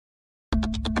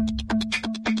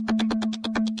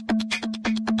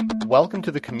welcome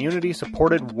to the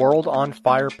community-supported World on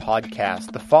Fire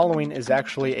podcast. The following is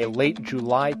actually a late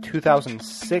July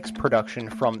 2006 production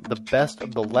from the Best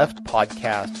of the Left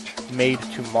podcast, made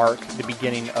to mark the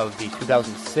beginning of the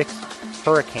 2006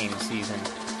 hurricane season.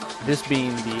 This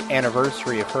being the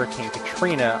anniversary of Hurricane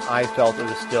Katrina, I felt it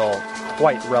was still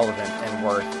quite relevant and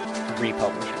worth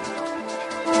republishing.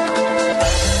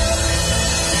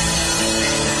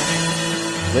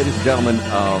 Ladies and gentlemen,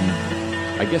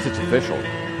 I guess it's official.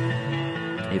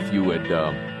 If you had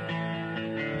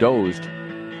dozed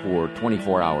for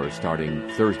 24 hours starting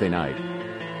Thursday night,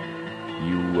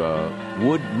 you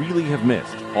would really have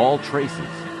missed all traces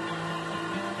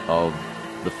of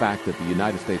the fact that the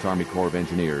United States Army Corps of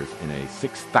Engineers, in a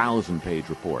 6,000-page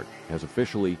report, has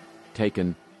officially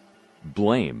taken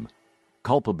blame,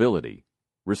 culpability,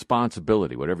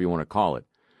 responsibility, whatever you want to call it,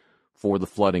 for the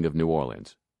flooding of New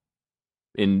Orleans.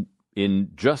 In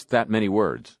just that many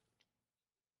words,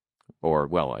 or,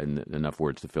 well, in enough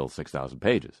words to fill 6,000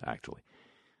 pages, actually.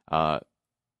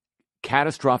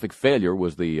 Catastrophic failure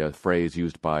was the phrase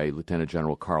used by Lieutenant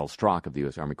General Carl Strock of the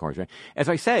U.S. Army Corps of Engineers. As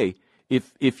I say,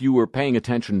 if you were paying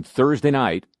attention Thursday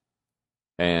night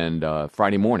and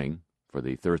Friday morning for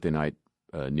the Thursday night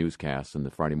newscasts and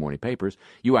the Friday morning papers,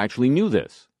 you actually knew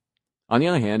this. On the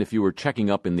other hand, if you were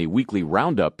checking up in the weekly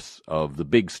roundups of the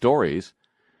big stories,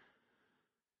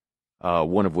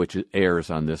 one of which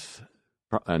airs on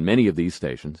many of these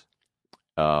stations,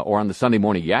 or on the Sunday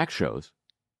morning yak shows,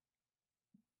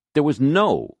 there was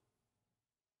no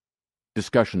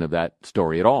discussion of that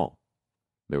story at all.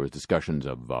 There was discussions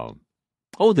of,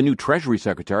 the new Treasury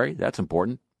Secretary, that's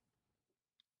important.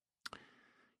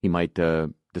 He might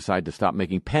decide to stop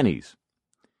making pennies.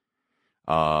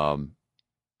 There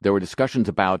were discussions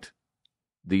about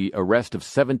the arrest of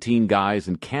 17 guys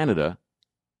in Canada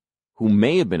who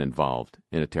may have been involved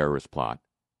in a terrorist plot.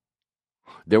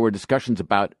 There were discussions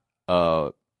about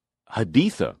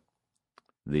Haditha,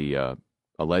 the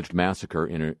alleged massacre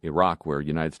in Iraq where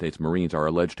United States Marines are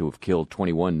alleged to have killed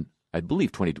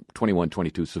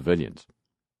 22 civilians,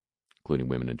 including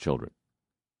women and children.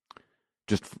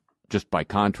 Just by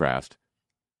contrast,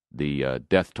 the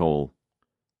death toll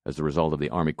as a result of the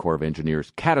Army Corps of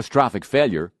Engineers' catastrophic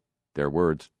failure, their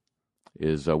words,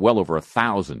 is well over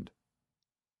 1,000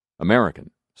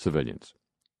 American civilians.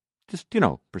 Just,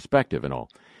 perspective and all.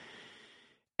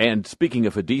 And speaking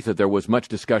of Haditha, there was much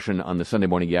discussion on the Sunday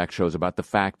morning yak shows about the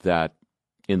fact that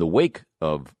in the wake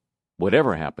of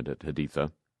whatever happened at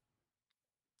Haditha,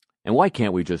 and why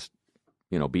can't we just,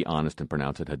 be honest and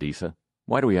pronounce it Haditha?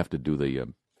 Why do we have to do the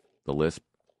lisp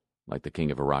like the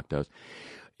king of Iraq does?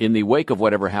 In the wake of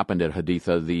whatever happened at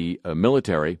Haditha, the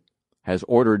military has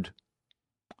ordered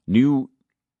new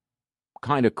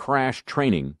kind of crash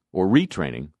training or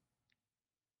retraining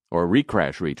or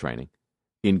recrash retraining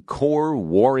in core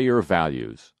warrior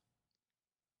values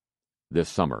this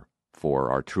summer for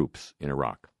our troops in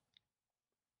Iraq.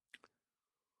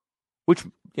 Which,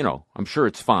 I'm sure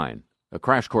it's fine. A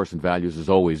crash course in values is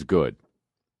always good.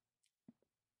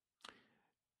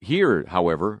 Here,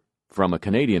 however, from a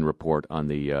Canadian report on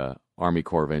the Army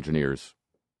Corps of Engineers,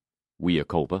 mea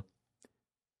culpa,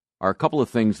 are a couple of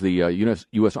things the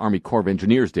U.S. Army Corps of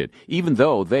Engineers did, even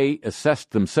though they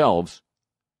assessed themselves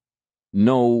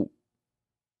no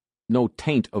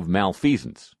taint of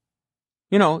malfeasance.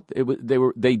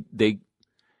 They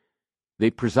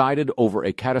presided over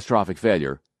a catastrophic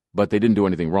failure, but they didn't do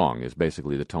anything wrong, is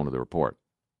basically the tone of the report,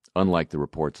 unlike the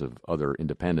reports of other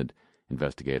independent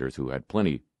investigators who had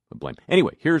plenty of blame.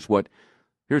 Anyway, here's a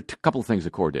couple of things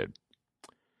the Corps did.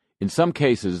 In some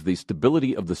cases, the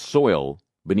stability of the soil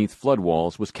beneath flood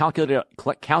walls was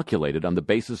calculated on the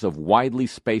basis of widely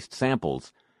spaced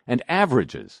samples and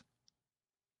averages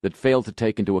that failed to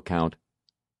take into account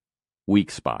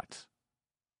weak spots.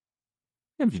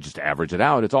 And if you just average it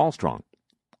out, it's all strong.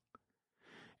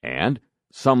 And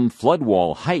some flood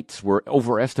wall heights were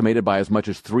overestimated by as much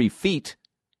as 3 feet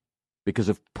because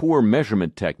of poor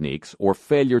measurement techniques or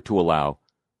failure to allow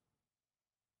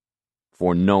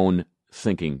for known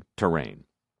sinking terrain.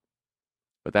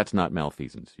 But that's not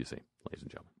malfeasance, you see, ladies and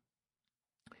gentlemen.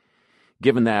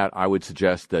 Given that, I would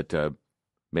suggest that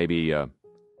maybe the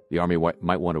Army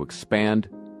might want to expand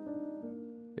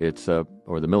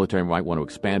or the military might want to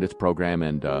expand its program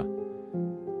and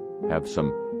have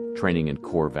some training in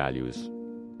core values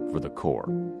for the Corps.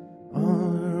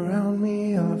 All around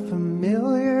me are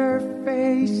familiar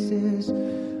faces,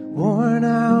 worn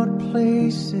out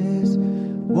places,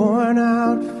 worn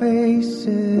out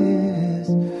faces,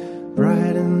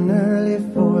 bright and early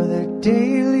for their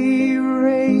daily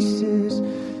races,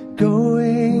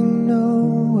 going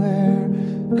nowhere,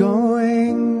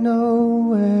 going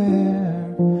nowhere.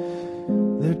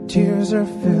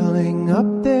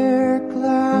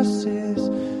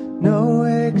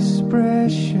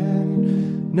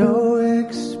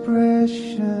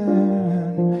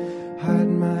 depression. Hide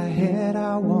my head,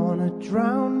 I wanna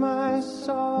drown my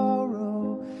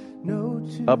sorrow.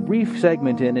 A brief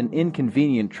segment in An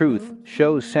Inconvenient Truth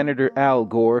shows Senator Al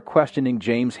Gore questioning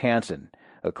James Hansen,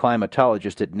 a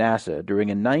climatologist at NASA, during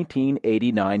a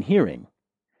 1989 hearing.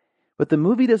 But the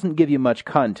movie doesn't give you much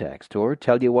context or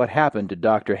tell you what happened to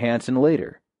Dr. Hansen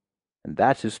later. And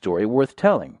that's a story worth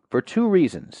telling, for two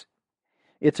reasons.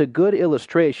 It's a good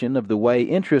illustration of the way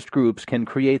interest groups can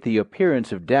create the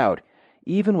appearance of doubt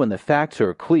even when the facts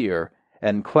are clear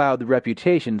and cloud the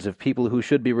reputations of people who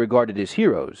should be regarded as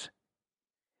heroes.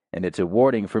 And it's a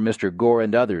warning for Mr. Gore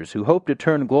and others who hope to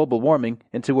turn global warming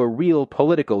into a real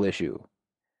political issue.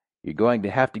 You're going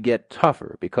to have to get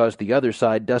tougher because the other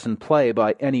side doesn't play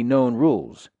by any known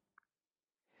rules.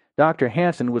 Dr.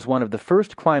 Hansen was one of the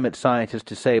first climate scientists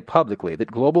to say publicly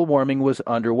that global warming was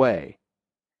underway.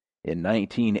 In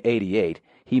 1988,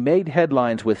 he made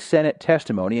headlines with Senate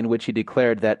testimony in which he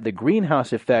declared that the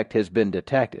greenhouse effect has been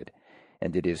detected,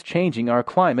 and it is changing our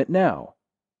climate now.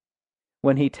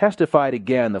 When he testified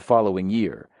again the following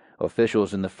year,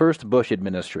 officials in the first Bush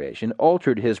administration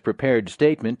altered his prepared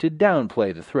statement to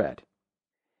downplay the threat.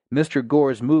 Mr.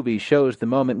 Gore's movie shows the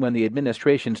moment when the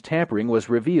administration's tampering was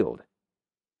revealed.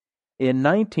 In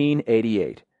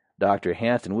 1988, Dr.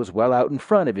 Hansen was well out in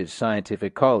front of his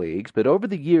scientific colleagues, but over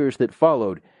the years that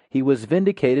followed, he was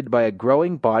vindicated by a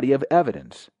growing body of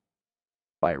evidence.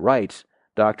 By rights,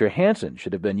 Dr. Hansen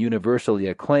should have been universally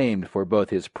acclaimed for both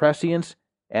his prescience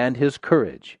and his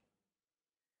courage.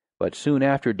 But soon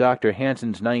after Dr.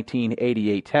 Hansen's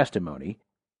 1988 testimony,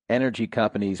 energy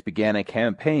companies began a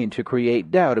campaign to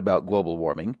create doubt about global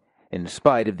warming, in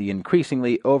spite of the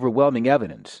increasingly overwhelming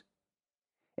evidence.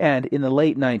 And in the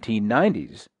late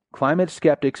 1990s, climate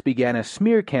skeptics began a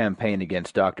smear campaign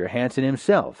against Dr. Hansen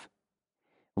himself.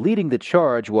 Leading the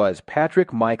charge was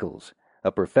Patrick Michaels,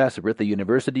 a professor at the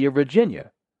University of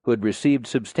Virginia, who had received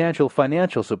substantial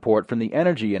financial support from the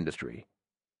energy industry.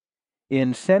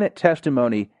 In Senate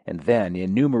testimony and then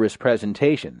in numerous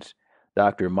presentations,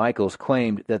 Dr. Michaels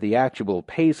claimed that the actual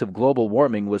pace of global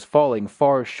warming was falling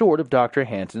far short of Dr.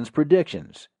 Hansen's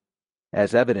predictions.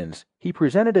 As evidence, he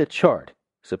presented a chart,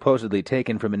 supposedly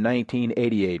taken from a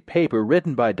 1988 paper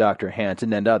written by Dr.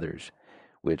 Hansen and others,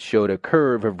 which showed a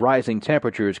curve of rising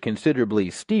temperatures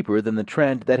considerably steeper than the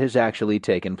trend that has actually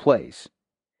taken place.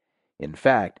 In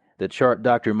fact, the chart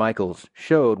Dr. Michaels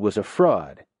showed was a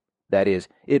fraud. That is,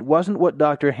 it wasn't what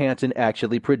Dr. Hansen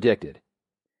actually predicted.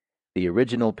 The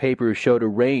original paper showed a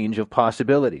range of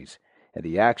possibilities, and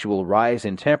the actual rise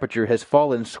in temperature has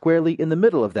fallen squarely in the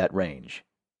middle of that range.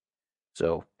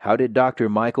 So, how did Dr.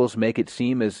 Michaels make it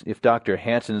seem as if Dr.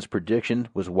 Hansen's prediction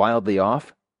was wildly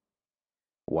off?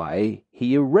 Why,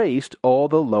 he erased all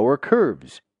the lower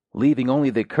curves, leaving only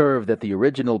the curve that the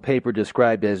original paper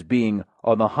described as being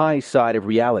on the high side of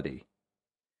reality.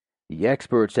 The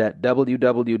experts at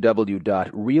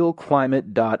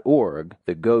www.realclimate.org,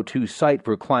 the go-to site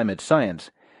for climate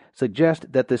science,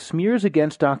 suggest that the smears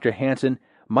against Dr. Hansen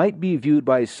might be viewed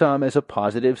by some as a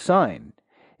positive sign,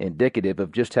 indicative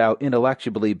of just how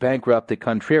intellectually bankrupt the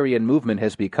contrarian movement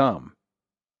has become.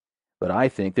 But I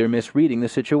think they're misreading the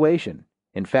situation.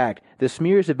 In fact, the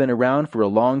smears have been around for a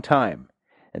long time,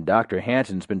 and Dr.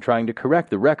 Hansen's been trying to correct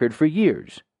the record for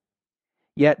years.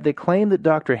 Yet the claim that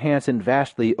Dr. Hansen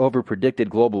vastly overpredicted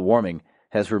global warming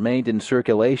has remained in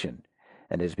circulation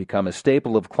and has become a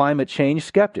staple of climate change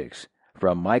skeptics,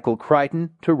 from Michael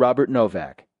Crichton to Robert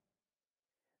Novak.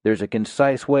 There's a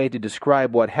concise way to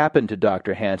describe what happened to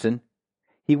Dr. Hansen.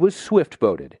 He was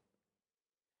swift-boated.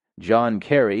 John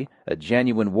Kerry, a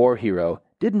genuine war hero,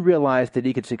 didn't realize that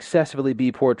he could successfully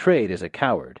be portrayed as a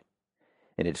coward.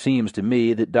 And it seems to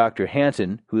me that Dr.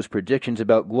 Hansen, whose predictions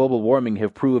about global warming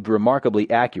have proved remarkably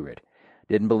accurate,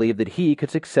 didn't believe that he could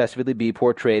successfully be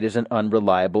portrayed as an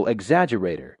unreliable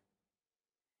exaggerator.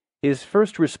 His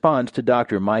first response to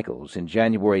Dr. Michaels in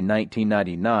January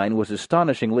 1999 was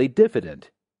astonishingly diffident.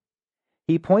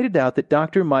 He pointed out that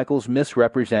Dr. Michaels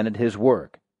misrepresented his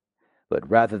work, but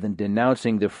rather than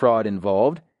denouncing the fraud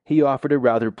involved, he offered a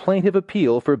rather plaintive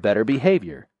appeal for better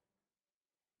behavior.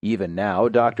 Even now,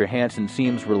 Dr. Hansen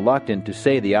seems reluctant to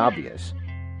say the obvious.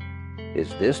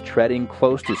 Is this treading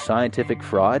close to scientific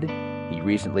fraud? He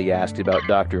recently asked about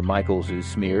Dr. Michaels'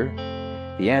 smear.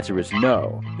 The answer is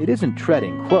no, it isn't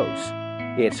treading close.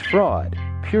 It's fraud,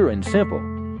 pure and simple.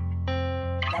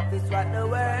 That is what the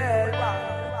world wants.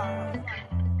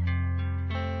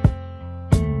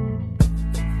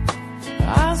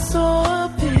 I saw a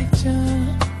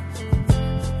picture.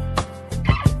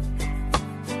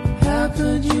 How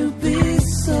could you be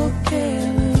so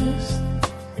careless?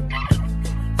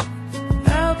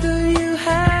 How could you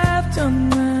have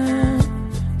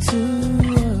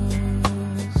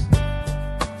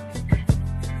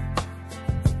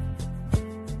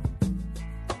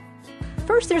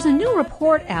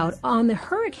report out on the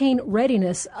hurricane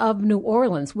readiness of New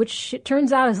Orleans, which it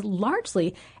turns out is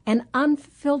largely an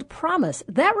unfulfilled promise.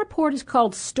 That report is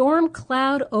called Storm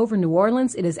Cloud Over New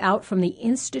Orleans. It is out from the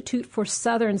Institute for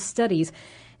Southern Studies.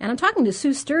 And I'm talking to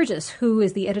Sue Sturgis, who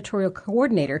is the editorial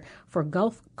coordinator for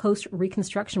Gulf Coast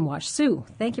Reconstruction Watch. Sue,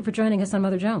 thank you for joining us on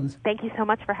Mother Jones. Thank you so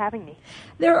much for having me.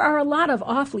 There are a lot of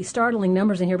awfully startling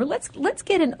numbers in here, but let's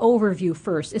get an overview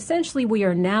first. Essentially, we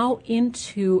are now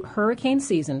into hurricane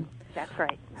season. That's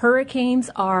right. Hurricanes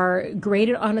are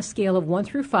graded on a scale of 1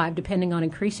 through 5, depending on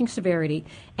increasing severity.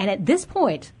 And at this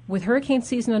point, with hurricane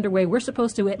season underway, we're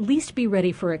supposed to at least be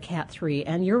ready for a Cat 3.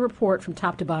 And your report from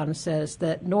top to bottom says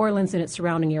that New Orleans and its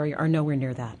surrounding area are nowhere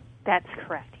near that. That's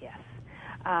correct, yes.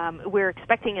 We're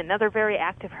expecting another very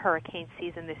active hurricane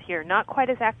season this year. Not quite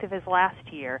as active as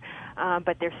last year,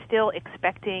 but they're still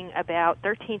expecting about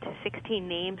 13 to 16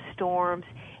 named storms,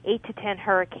 8 to 10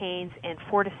 hurricanes, and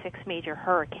 4 to 6 major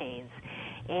hurricanes.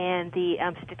 And the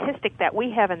statistic that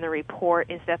we have in the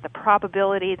report is that the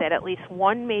probability that at least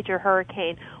one major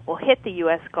hurricane will hit the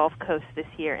U.S. Gulf Coast this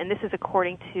year, and this is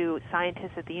according to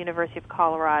scientists at the University of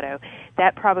Colorado,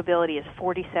 that probability is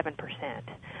 47%.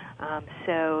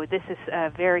 So this is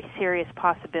a very serious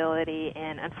possibility,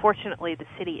 and unfortunately the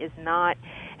city is not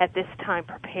at this time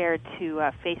prepared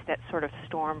to face that sort of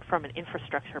storm from an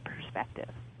infrastructure perspective.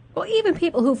 Well, even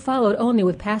people who followed only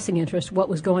with passing interest what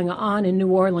was going on in New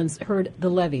Orleans heard the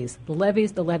levees.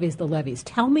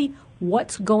 Tell me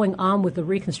what's going on with the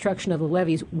reconstruction of the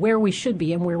levees, where we should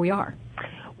be and where we are.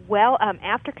 Well,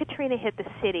 after Katrina hit the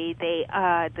city,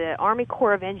 the Army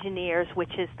Corps of Engineers,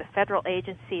 which is the federal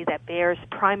agency that bears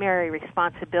primary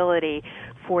responsibility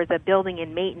for the building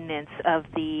and maintenance of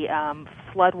the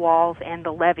flood walls and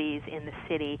the levees in the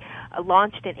city,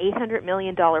 launched an $800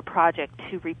 million project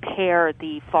to repair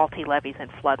the faulty levees and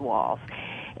flood walls.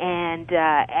 And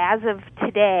as of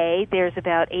today, there's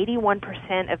about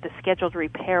 81% of the scheduled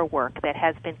repair work that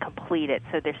has been completed.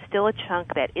 So there's still a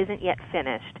chunk that isn't yet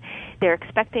finished. They're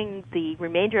expecting the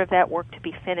remainder of that work to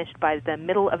be finished by the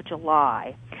middle of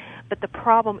July. But the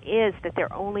problem is that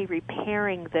they're only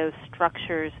repairing those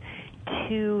structures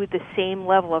to the same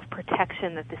level of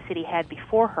protection that the city had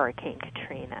before Hurricane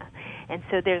Katrina. And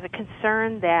so there's a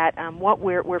concern that what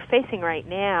we're facing right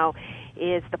now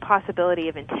is the possibility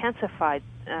of intensified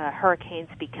hurricanes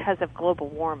because of global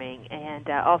warming, and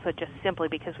also just simply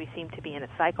because we seem to be in a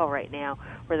cycle right now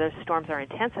where those storms are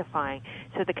intensifying.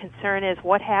 So the concern is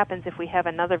what happens if we have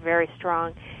another very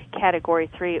strong Category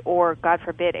 3 or, God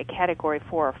forbid, a Category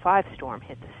 4 or 5 storm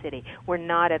hit the city. We're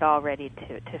not at all ready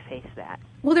to face that.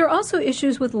 Well, there are also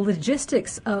issues with the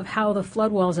logistics of how the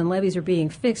flood walls and levees are being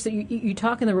fixed. So you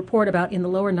talk in the report about in the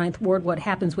lower Ninth Ward what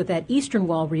happens with that eastern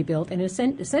wall rebuilt, and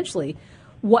essentially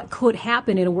what could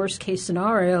happen in a worst-case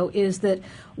scenario is that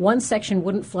one section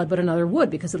wouldn't flood but another would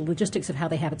because of the logistics of how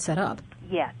they have it set up.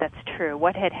 Yeah, that's true.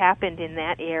 What had happened in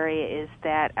that area is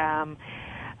that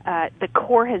the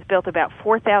Corps has built about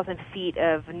 4,000 feet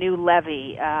of new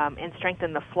levee and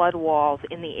strengthened the flood walls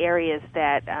in the areas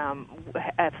that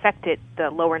affected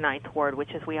the lower Ninth Ward, which,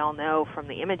 as we all know from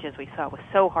the images we saw, was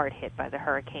so hard hit by the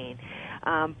hurricane.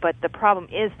 But the problem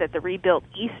is that the rebuilt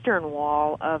eastern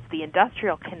wall of the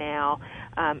industrial canal,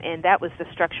 and that was the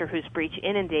structure whose breach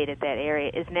inundated that area,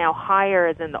 is now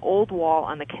higher than the old wall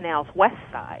on the canal's west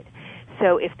side.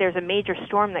 So if there's a major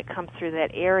storm that comes through that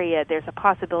area, there's a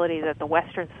possibility that the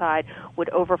western side would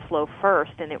overflow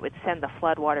first, and it would send the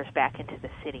floodwaters back into the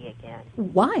city again.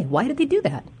 Why? Why did they do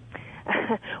that?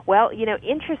 Well, you know,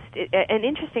 an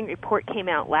interesting report came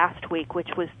out last week,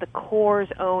 which was the Corps'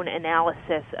 own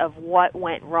analysis of what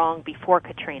went wrong before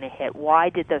Katrina hit. Why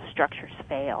did those structures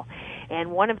fail?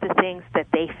 And one of the things that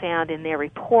they found in their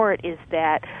report is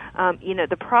that,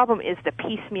 the problem is the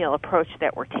piecemeal approach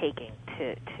that we're taking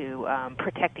to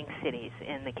protecting cities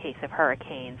in the case of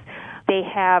hurricanes. They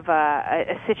have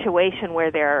a situation where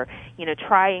they're,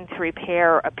 trying to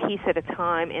repair a piece at a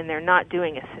time, and they're not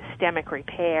doing a systemic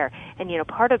repair. And,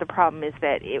 part of the problem is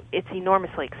that it's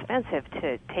enormously expensive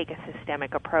to take a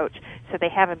systemic approach, so they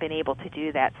haven't been able to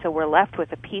do that. So we're left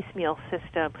with a piecemeal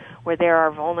system where there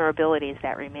are vulnerabilities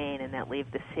that remain and that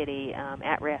leave the city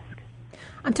at risk.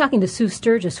 I'm talking to Sue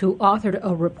Sturgis, who authored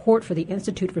a report for the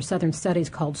Institute for Southern Studies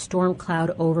called Storm Cloud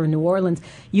Over New Orleans.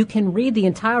 You can read the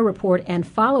entire report and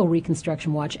follow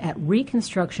Reconstruction Watch at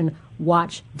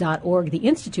reconstructionwatch.org. The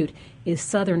Institute is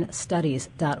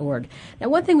southernstudies.org. Now,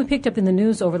 one thing we picked up in the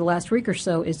news over the last week or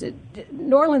so is that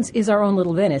New Orleans is our own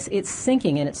little Venice. It's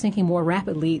sinking, and it's sinking more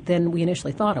rapidly than we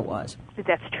initially thought it was.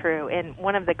 That's true, and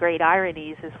one of the great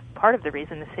ironies is part of the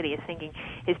reason the city is sinking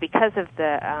is because of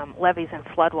the levees and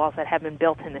flood walls that have been built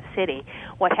silt in the city.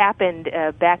 What happened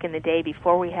back in the day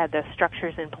before we had those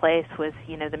structures in place was,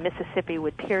 the Mississippi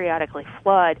would periodically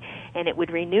flood, and it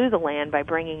would renew the land by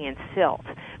bringing in silt.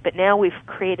 But now we've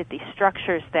created these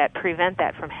structures that prevent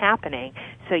that from happening,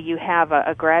 so you have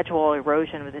a gradual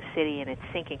erosion of the city, and it's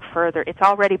sinking further. It's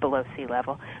already below sea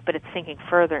level, but it's sinking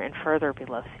further and further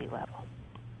below sea level.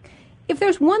 If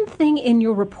there's one thing in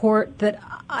your report that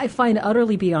I find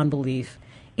utterly beyond belief,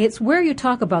 it's where you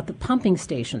talk about the pumping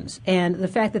stations and the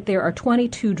fact that there are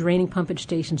 22 draining pumpage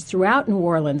stations throughout New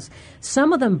Orleans.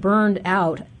 Some of them burned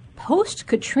out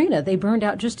post-Katrina. They burned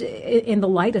out just in the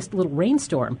lightest little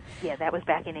rainstorm. Yeah, that was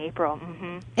back in April.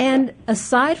 Mm-hmm. And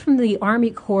aside from the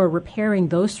Army Corps repairing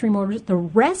those three motors, the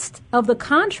rest of the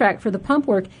contract for the pump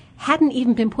work hadn't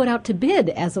even been put out to bid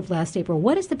as of last April.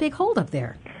 What is the big holdup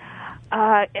there?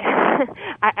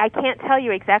 I can't tell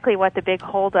you exactly what the big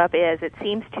holdup is. It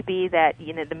seems to be that,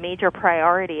 the major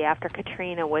priority after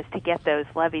Katrina was to get those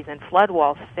levees and flood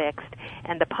walls fixed,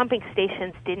 and the pumping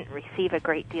stations didn't receive a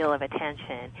great deal of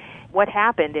attention. What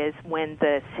happened is when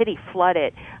the city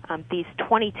flooded, these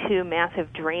 22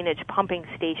 massive drainage pumping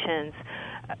stations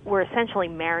were essentially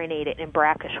marinated in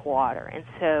brackish water, and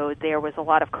so there was a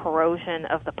lot of corrosion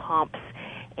of the pumps,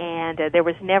 and there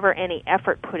was never any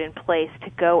effort put in place to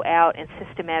go out and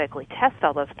systematically test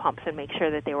all those pumps and make sure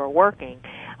that they were working.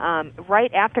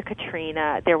 Right after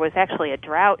Katrina, there was actually a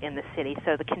drought in the city,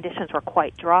 so the conditions were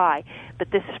quite dry.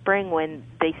 But this spring, when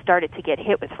they started to get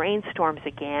hit with rainstorms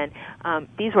again,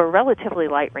 these were relatively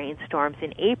light rainstorms.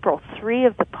 In April, 3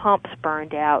 of the pumps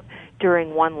burned out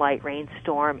during one light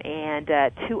rainstorm, and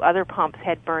 2 other pumps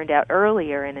had burned out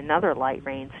earlier in another light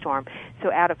rainstorm.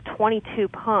 So out of 22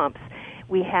 pumps,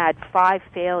 we had 5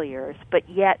 failures, but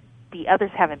yet the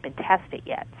others haven't been tested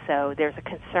yet. So there's a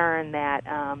concern that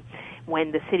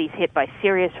when the city's hit by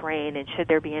serious rain, and should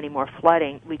there be any more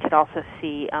flooding, we could also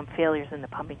see failures in the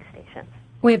pumping stations.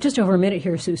 We have just over a minute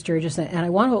here, Sue Sturgis, and I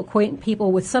want to acquaint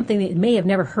people with something they may have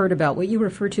never heard about, what you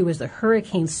refer to as the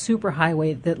hurricane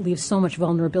superhighway that leaves so much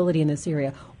vulnerability in this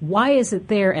area. Why is it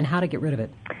there, and how to get rid of it?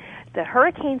 The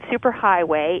Hurricane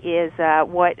Superhighway is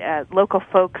what local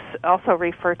folks also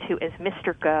refer to as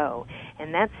Mr. Go,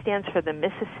 and that stands for the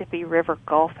Mississippi River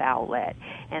Gulf Outlet.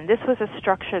 And this was a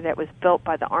structure that was built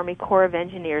by the Army Corps of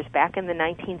Engineers back in the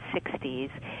 1960s,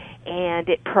 and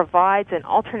it provides an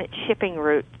alternate shipping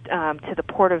route to the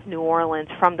port of New Orleans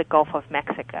from the Gulf of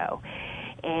Mexico.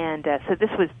 And so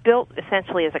this was built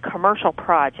essentially as a commercial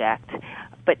project.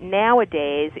 But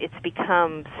nowadays, it's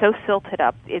become so silted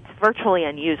up, it's virtually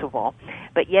unusable.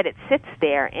 But yet it sits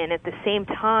there, and at the same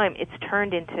time, it's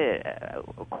turned into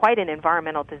quite an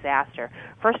environmental disaster.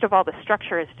 First of all, the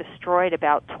structure has destroyed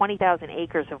about 20,000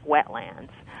 acres of wetlands.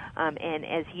 And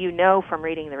as you know from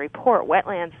reading the report,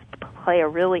 wetlands play a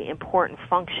really important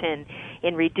function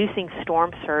in reducing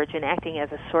storm surge and acting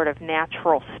as a sort of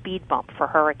natural speed bump for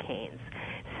hurricanes.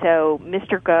 So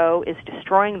Mr. Go is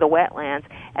destroying the wetlands.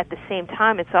 At the same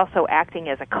time, it's also acting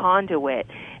as a conduit,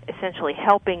 essentially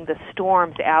helping the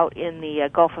storms out in the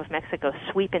Gulf of Mexico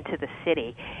sweep into the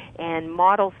city. And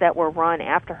models that were run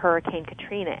after Hurricane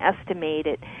Katrina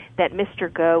estimated that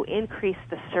Mr. Go increased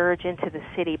the surge into the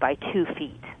city by 2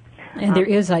 feet. And there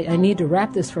is, I need to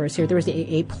wrap this for us here, there is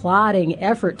a plodding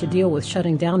effort to deal with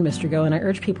shutting down Mr. Go, and I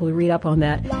urge people to read up on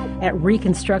that at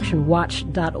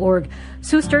reconstructionwatch.org.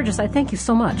 Sue Sturgis, I thank you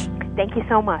so much. Thank you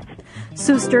so much.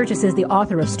 Sue Sturgis is the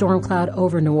author of Storm Cloud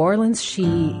over New Orleans.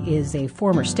 She is a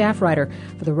former staff writer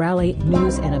for the Raleigh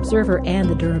News and Observer and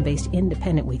the Durham-based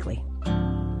Independent Weekly.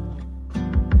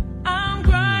 I'm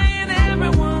crying,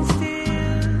 everyone's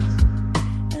tears,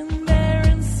 and they're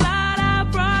inside our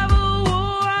rival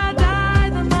war. I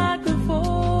died the night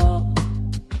before,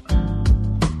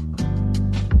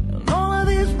 and all of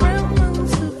these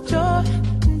remnants of joy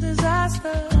and disaster.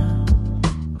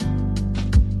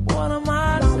 What am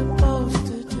I supposed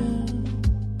to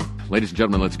do? Ladies and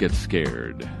gentlemen, let's get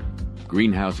scared.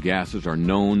 Greenhouse gases are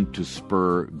known to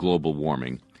spur global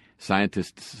warming.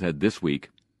 Scientists said this week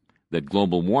that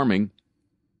global warming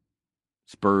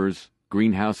spurs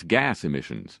greenhouse gas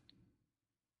emissions.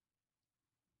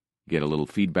 Get a little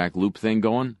feedback loop thing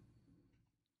going?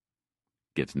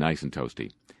 Gets nice and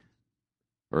toasty.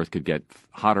 Earth could get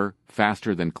hotter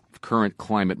faster than current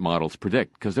climate models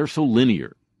predict because they're so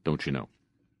linear, don't you know?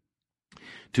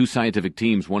 2 scientific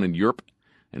teams, one in Europe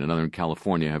and another in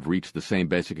California, have reached the same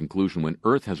basic conclusion. When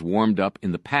Earth has warmed up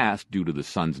in the past due to the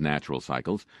sun's natural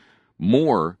cycles,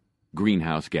 more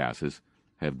greenhouse gases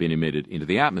have been emitted into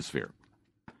the atmosphere.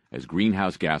 As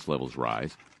greenhouse gas levels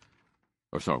rose,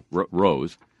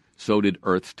 so did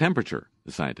Earth's temperature,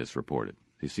 the scientists reported.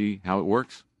 You see how it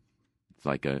works? It's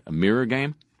like a mirror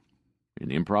game. in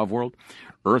the improv world.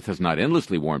 Earth has not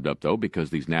endlessly warmed up, though,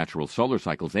 because these natural solar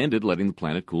cycles ended, letting the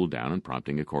planet cool down and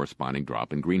prompting a corresponding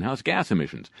drop in greenhouse gas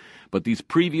emissions. But these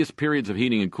previous periods of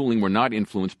heating and cooling were not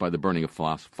influenced by the burning of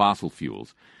fossil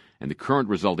fuels and the current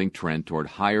resulting trend toward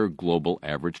higher global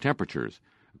average temperatures,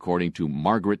 according to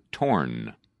Margaret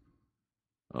Torn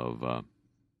of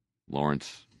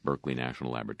Lawrence Berkeley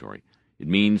National Laboratory. It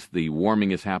means the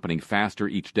warming is happening faster.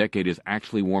 Each decade is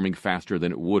actually warming faster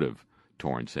than it would have,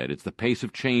 Torn said. It's the pace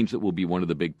of change that will be one of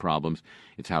the big problems.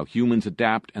 It's how humans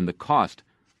adapt and the cost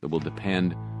that will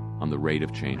depend on the rate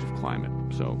of change of climate.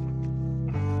 So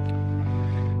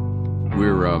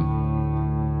we're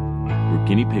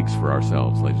guinea pigs for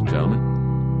ourselves, ladies and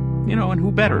gentlemen. You know, and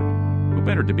who better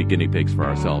to be guinea pigs for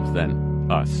ourselves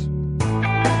than us?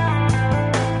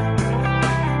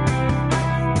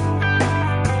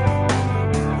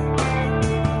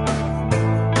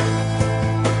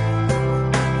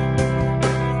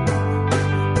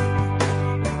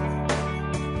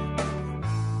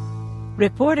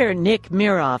 Reporter Nick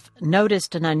Miroff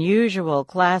noticed an unusual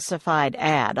classified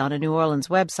ad on a New Orleans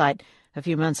website a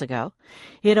few months ago.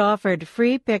 It offered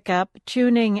free pickup,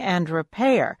 tuning, and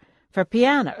repair for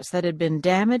pianos that had been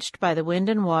damaged by the wind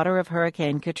and water of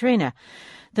Hurricane Katrina.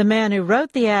 The man who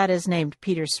wrote the ad is named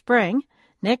Peter Spring.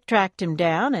 Nick tracked him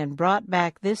down and brought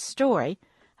back this story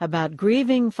about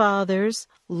grieving fathers,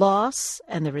 loss,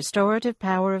 and the restorative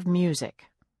power of music.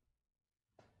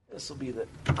 This will be the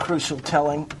crucial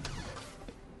telling.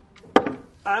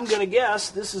 I'm going to guess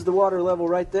this is the water level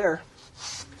right there.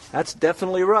 That's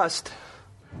definitely rust,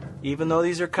 even though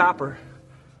these are copper.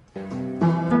 A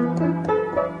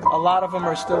lot of them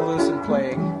are still loose and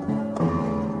playing.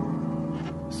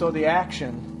 So the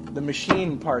action, the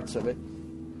machine parts of it,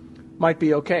 might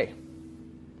be okay.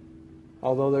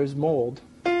 Although there's mold.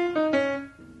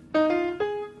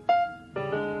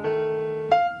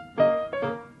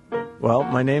 Well,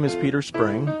 my name is Peter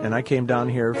Spring, and I came down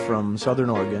here from Southern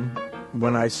Oregon.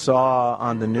 When I saw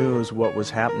on the news what was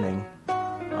happening,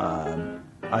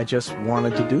 I just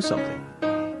wanted to do something.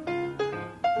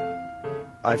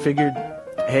 I figured,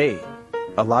 hey,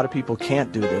 a lot of people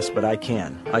can't do this, but I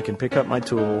can. I can pick up my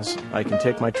tools, I can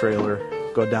take my trailer,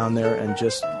 go down there and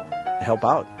just help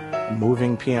out.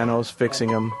 Moving pianos,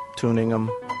 fixing them, tuning them.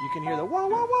 You can hear the wah,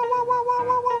 wah, wah, wah, wah, wah,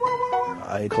 wah, wah,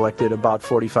 wah. I collected about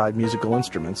 45 musical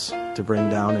instruments to bring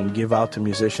down and give out to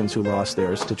musicians who lost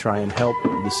theirs to try and help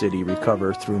the city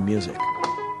recover through music.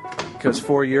 Because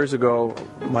 4 years ago,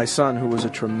 my son, who was a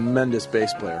tremendous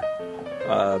bass player,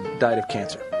 died of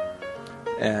cancer.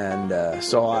 And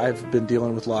so I've been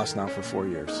dealing with loss now for 4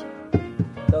 years.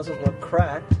 Doesn't look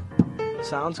cracked.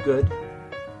 Sounds good.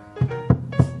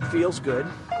 Feels good.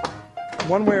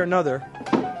 One way or another,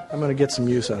 I'm going to get some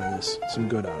use out of this, some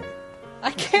good out of it. I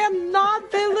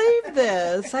cannot believe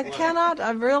this.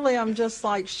 I'm just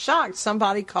like shocked.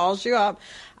 Somebody calls you up.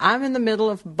 I'm in the middle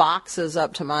of boxes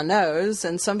up to my nose,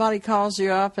 and somebody calls you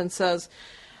up and says,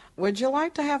 "Would you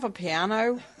like to have a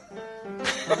piano?"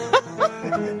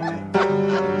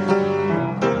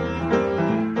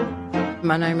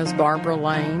 My name is Barbara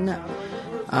Lane.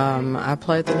 I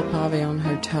play at the Le Pavillon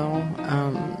Hotel,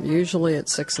 usually at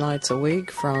 6 nights a week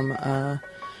from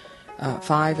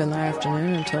 5 in the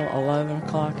afternoon until 11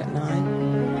 o'clock at night.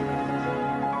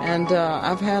 And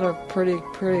I've had a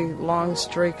pretty long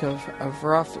streak of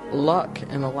rough luck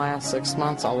in the last 6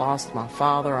 months. I lost my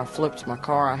father. I flipped my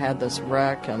car. I had this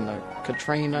wreck and the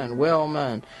Katrina and Wilma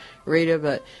and Rita,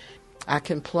 but I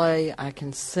can play, I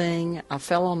can sing. I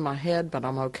fell on my head, but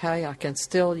I'm okay. I can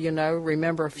still,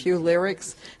 remember a few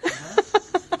lyrics.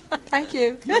 Thank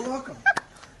you. You're welcome.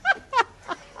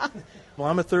 Well,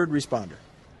 I'm a third responder.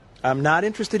 I'm not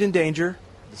interested in danger.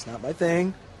 It's not my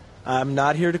thing. I'm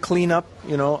not here to clean up.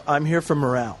 I'm here for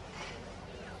morale.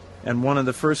 And one of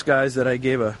the first guys that I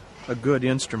gave a good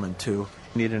instrument to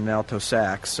needed an alto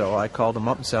sax, so I called him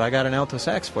up and said, "I got an alto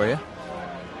sax for you."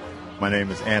 My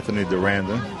name is Anthony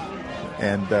Durandon,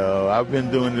 and I've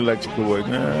been doing electrical work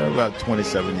about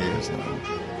 27 years now.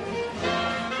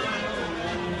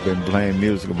 Been playing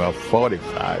music about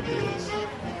 45 years.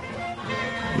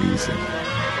 Easy.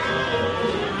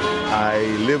 I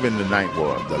live in the Ninth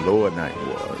Ward, the lower Ninth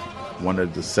Ward, one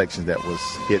of the sections that was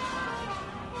hit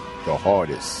the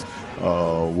hardest.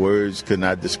 Words could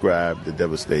not describe the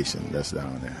devastation that's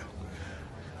down there.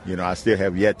 I still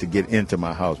have yet to get into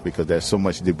my house because there's so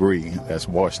much debris that's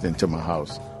washed into my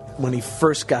house. When he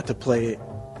first got to play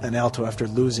an alto after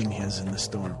losing his in the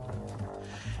storm,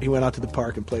 he went out to the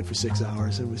park and played for 6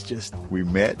 hours. It was just... We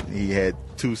met. He had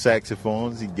 2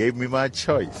 saxophones. He gave me my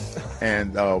choice.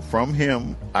 And from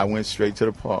him, I went straight to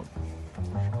the park.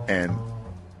 And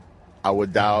I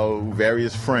would dial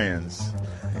various friends.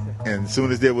 And as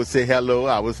soon as they would say hello,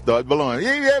 I would start blowing,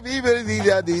 whatever.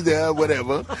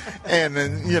 And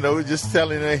then, just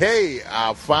telling them, hey,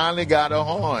 I finally got a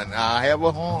horn. I have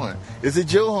a horn. Is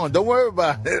it your horn? Don't worry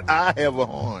about it. I have a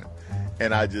horn.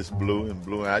 And I just blew and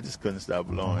blew, and I just couldn't stop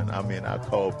blowing. I mean, I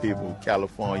called people,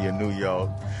 California, New York,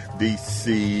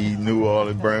 D.C., New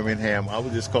Orleans, Birmingham. I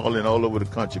was just calling all over the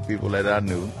country people that I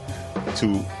knew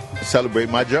to celebrate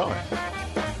my joy.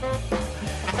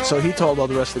 So he told all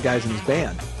the rest of the guys in his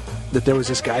band that there was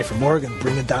this guy from Oregon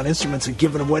bringing down instruments and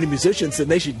giving them away to musicians, and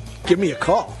they should give me a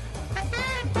call.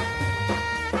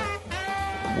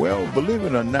 Well, believe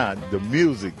it or not, the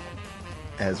music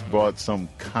has brought some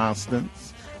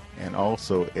constants and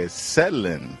also is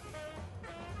settling,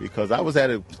 because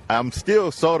I'm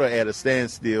still sort of at a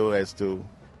standstill as to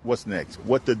what's next,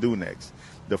 what to do next.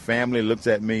 The family looks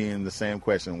at me in the same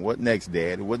question, what next,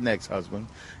 Dad? What next, husband?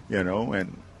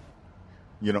 And,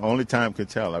 only time can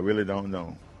tell. I really don't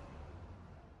know.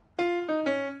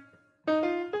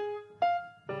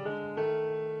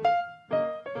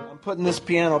 I'm putting this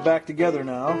piano back together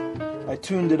now. I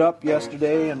tuned it up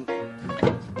yesterday, and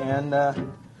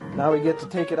now we get to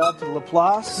take it out to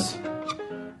Laplace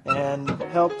and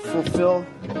help fulfill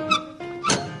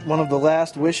one of the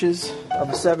last wishes of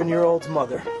a 7-year-old's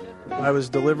mother. I was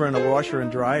delivering a washer and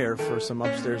dryer for some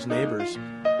upstairs neighbors,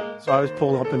 so I was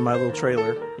pulled up in my little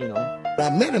trailer, I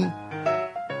met him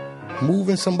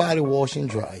moving somebody washing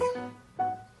dryer.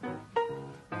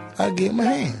 I gave him a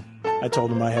hand. I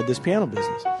told him I had this piano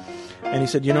business. And he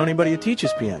said, you know anybody who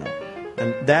teaches piano?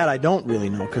 And that I don't really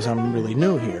know, because I'm really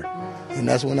new here. And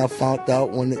that's when I found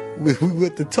out when we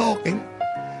went to talking,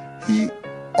 he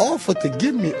offered to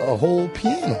give me a whole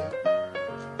piano.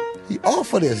 He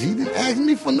offered this. He didn't ask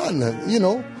me for nothing,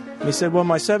 He said, well,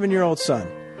 my 7-year-old son,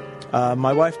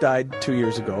 my wife died 2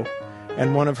 years ago,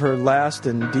 and one of her last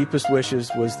and deepest wishes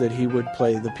was that he would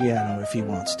play the piano if he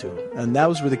wants to. And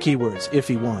those were the key words, if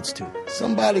he wants to.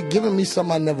 Somebody giving me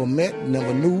something I never met,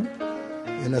 never knew,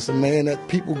 and that's a man that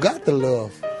people got to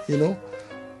love,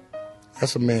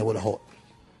 That's a man with a heart.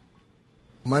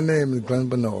 My name is Glenn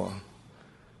Benoit.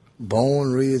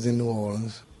 Born, raised in New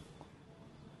Orleans.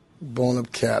 Born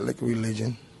of Catholic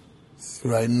religion.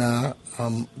 Right now,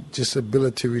 I'm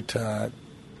disability retired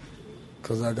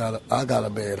because I got a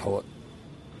bad heart.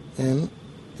 And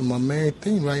my main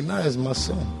thing right now is my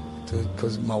son,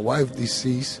 because my wife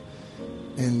deceased,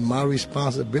 and my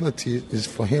responsibility is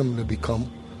for him to become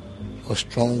a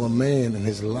stronger man in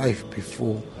his life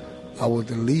before I was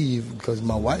to leave, because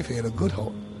my wife had a good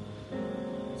heart.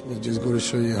 It just go to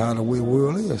show you how the way the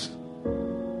world is.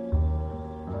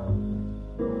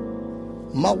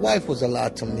 My wife was a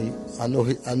lot to me. I know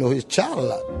his child a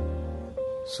lot.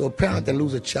 So a parent that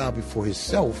lose a child before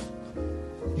himself,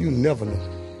 you never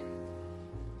know.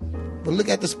 But look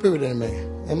at the spirit of that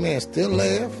man. That man still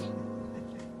laugh.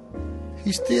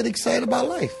 He's still excited about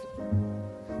life.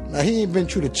 Now, he ain't been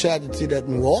through the tragedy that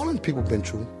New Orleans people been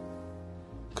through,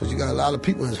 because you got a lot of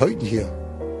people that's hurting here.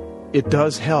 It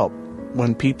does help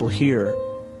when people here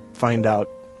find out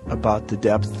about the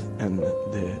depth and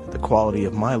the quality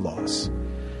of my loss.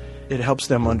 It helps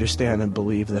them understand and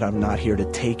believe that I'm not here to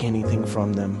take anything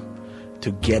from them,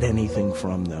 to get anything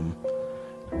from them.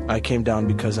 I came down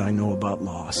because I know about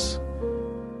loss.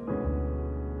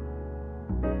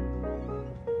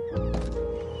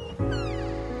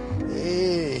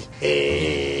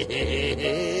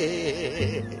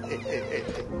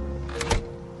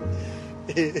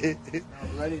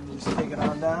 Ready to just take it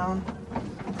on down?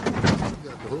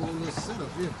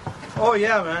 Oh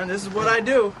yeah, man, this is what I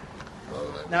do.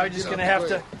 Now we're just gonna have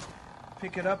to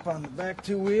pick it up on the back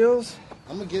two wheels.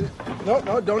 I'm gonna get it.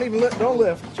 No, don't even don't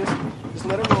lift. Just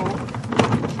let it roll.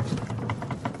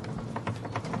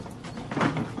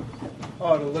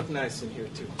 Oh, it'll look nice in here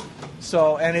too.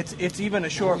 So, and it's even a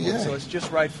short one, so it's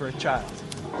just right for a child.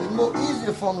 It's more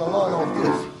easier for them to learn off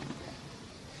this.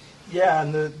 Yeah,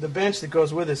 and the bench that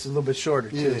goes with this is a little bit shorter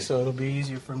too, so it'll be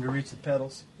easier for him to reach the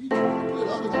pedals. He got a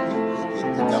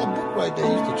book right there.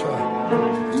 He used to try.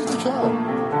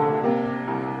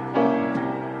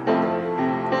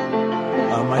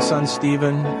 My son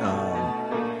Stephen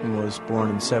was born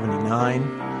in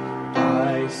 '79.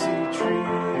 I see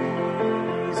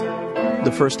trees.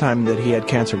 The first time that he had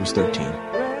cancer was 13.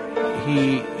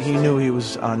 He knew he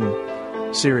was on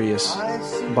serious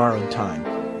borrowed time.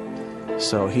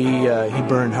 So he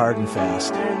burned hard and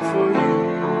fast. And for you,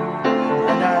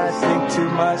 and I think to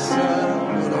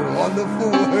myself, what a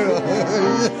wonderful world.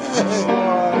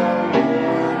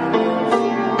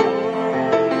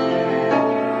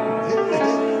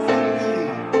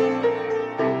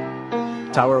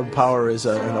 Tower of Power is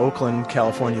an Oakland,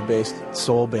 California-based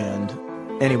soul band.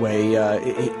 Anyway,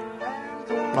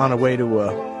 on a way to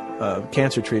a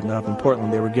cancer treatment up in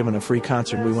Portland, they were given a free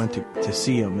concert. We went to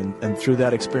see them, and through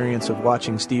that experience of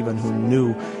watching Stephen, who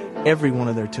knew every one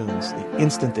of their tunes the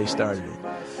instant they started it,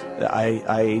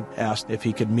 I asked if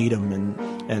he could meet them,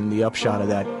 and the upshot of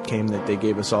that came that they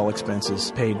gave us all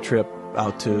expenses, paid trip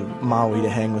out to Maui to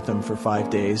hang with them for 5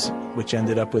 days, which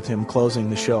ended up with him closing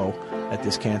the show at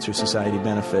this Cancer Society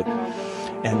benefit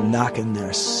and knocking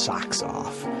their socks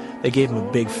off. They gave him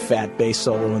a big fat bass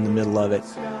solo in the middle of it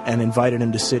and invited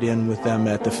him to sit in with them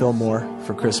at the Fillmore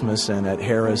for Christmas and at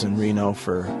Harrah's in Reno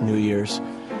for New Year's.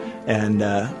 And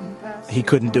he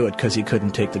couldn't do it because he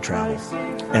couldn't take the travel.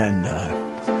 And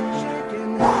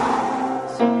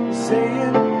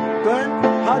saying, Glenn,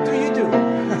 how do you do?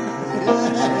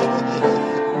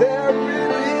 They're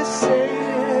really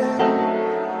saying,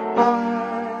 I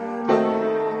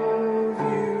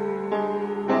love you.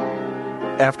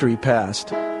 after he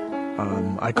passed,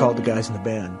 I called the guys in the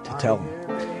band to tell them.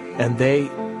 And they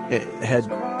had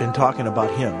been talking about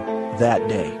him that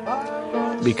day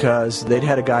because they'd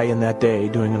had a guy in that day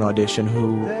doing an audition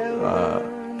who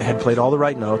had played all the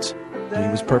right notes. He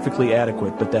was perfectly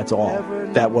adequate, but that's all.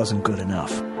 That wasn't good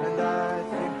enough.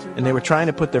 And they were trying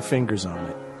to put their fingers on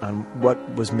it, on what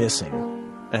was missing.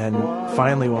 And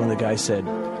finally one of the guys said,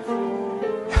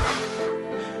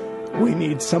 we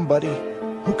need somebody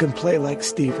who can play like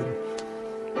Stephen.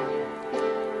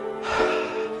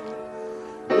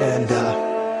 And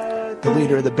the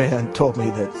leader of the band told me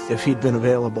that if he'd been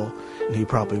available, he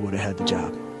probably would have had the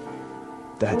job.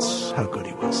 That's how good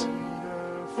he was.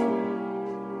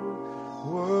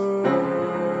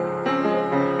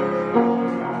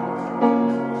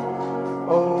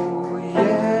 Oh,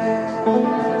 yeah.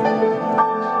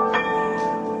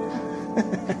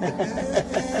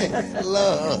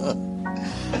 Love.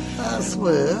 I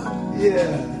swear.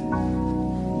 Yeah.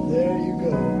 There you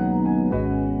go.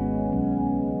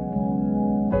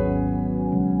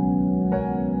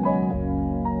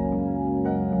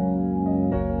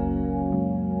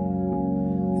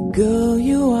 Girl,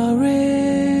 you are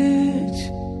rich,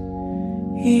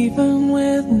 even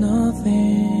with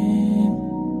nothing.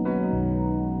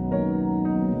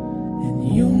 And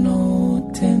you know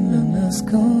tenderness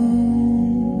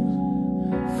comes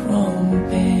from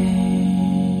pain.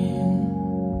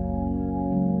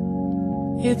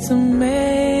 It's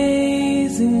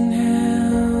amazing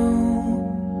how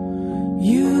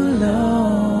you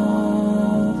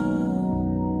love.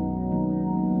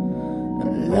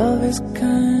 Love is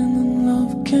kind.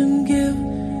 Love can give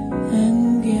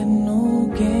and get no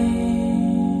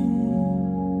gain.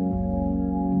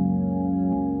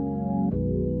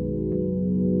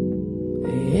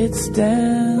 It's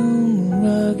down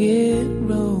rugged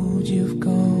road you've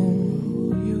gone.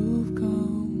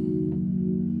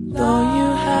 Though you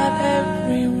had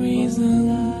every reason,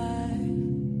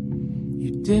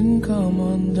 you didn't come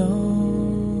undone.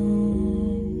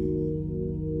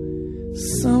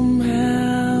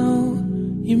 Somehow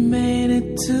you made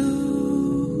it to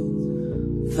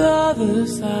the other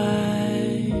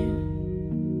side.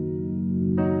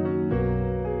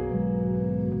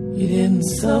 You didn't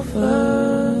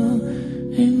suffer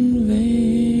in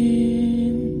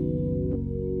vain.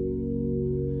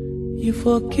 You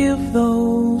forgive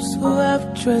those who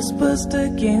have trespassed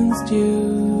against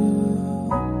you.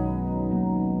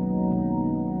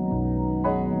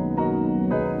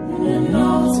 And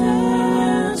all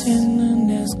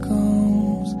tenderness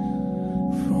comes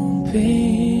from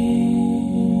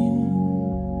pain.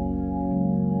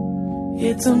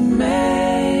 It's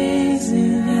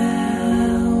amazing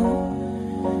how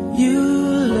you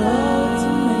love.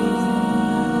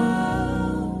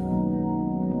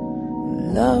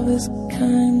 Love is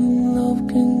kind and love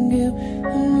can give,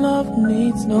 and love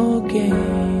needs no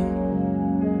gain.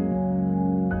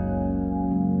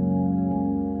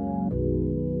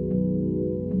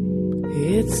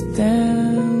 It's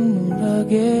down a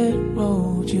rugged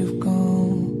road you've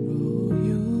gone.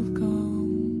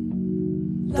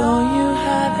 Though you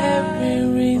had every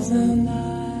reason,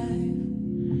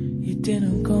 you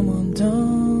didn't come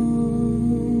undone.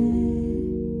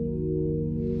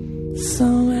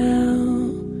 Somehow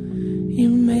you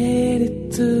made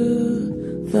it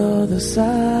to the other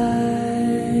side.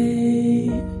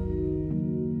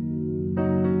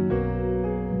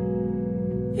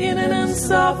 You didn't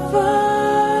suffer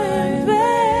in vain.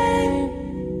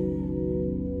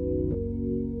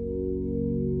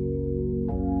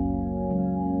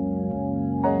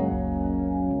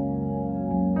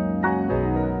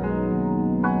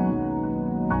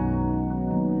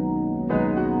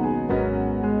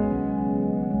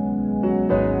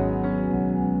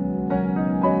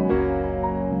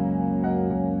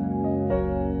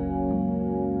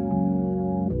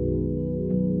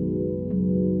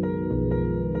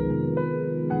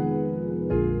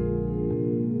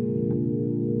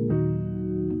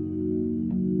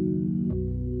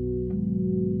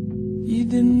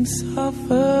 didn't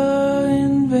suffer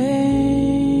in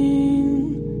vain.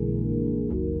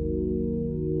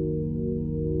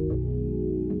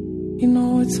 You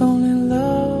know it's only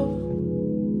love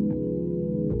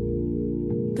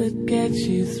that gets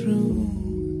you through.